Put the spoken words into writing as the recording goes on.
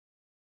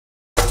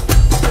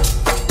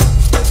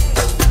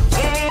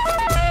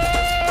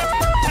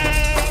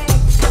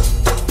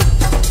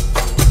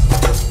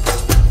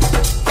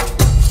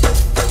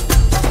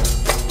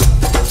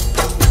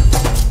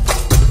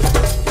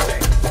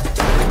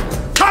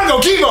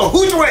Kivu,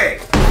 Hutwe!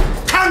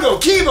 Congo,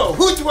 Kivu,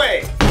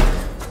 Hutwe!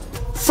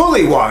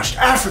 Fully washed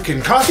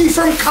African coffee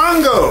from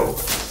Congo!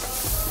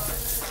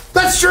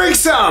 Let's drink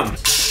some!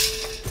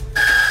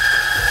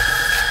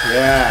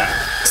 Yeah.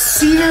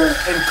 Cedar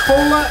and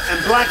cola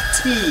and black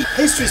tea.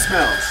 Pastry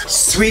smells.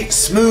 Sweet,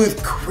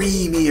 smooth,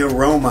 creamy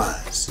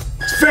aromas.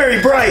 It's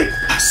very bright.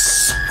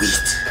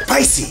 Sweet,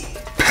 spicy,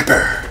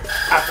 pepper.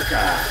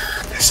 Africa.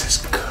 This is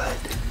good.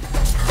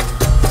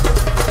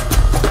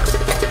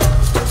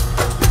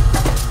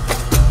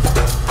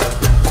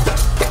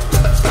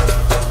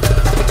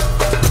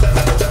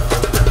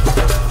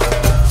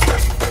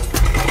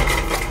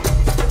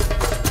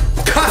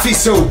 Coffee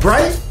so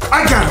bright,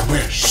 I gotta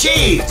wear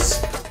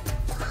shades.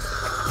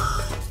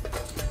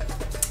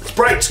 It's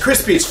bright, it's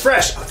crispy, it's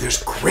fresh. Oh,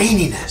 there's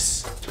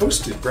graininess.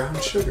 Toasted brown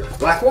sugar.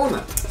 Black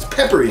walnut. It's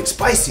peppery and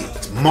spicy.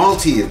 It's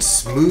malty and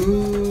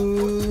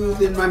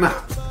smooth in my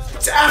mouth.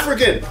 It's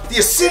African. The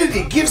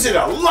acidity gives it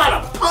a lot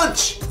of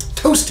punch.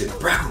 Toasted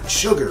brown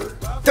sugar.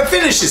 The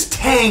finish is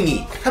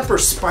tangy. Pepper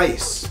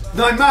spice.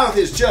 My mouth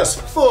is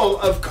just full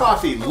of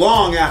coffee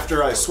long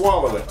after I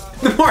swallow it.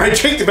 The more I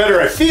drink, the better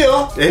I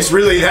feel. It's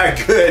really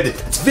that good.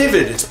 It's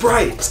vivid, it's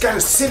bright, it's got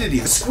acidity,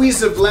 the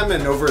squeeze of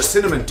lemon over a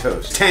cinnamon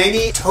toast.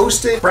 Tangy,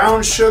 toasted,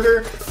 brown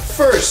sugar.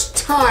 First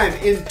time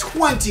in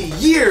 20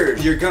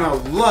 years, you're gonna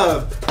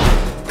love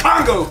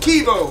Congo,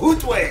 Kivu,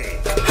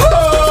 Hutwe.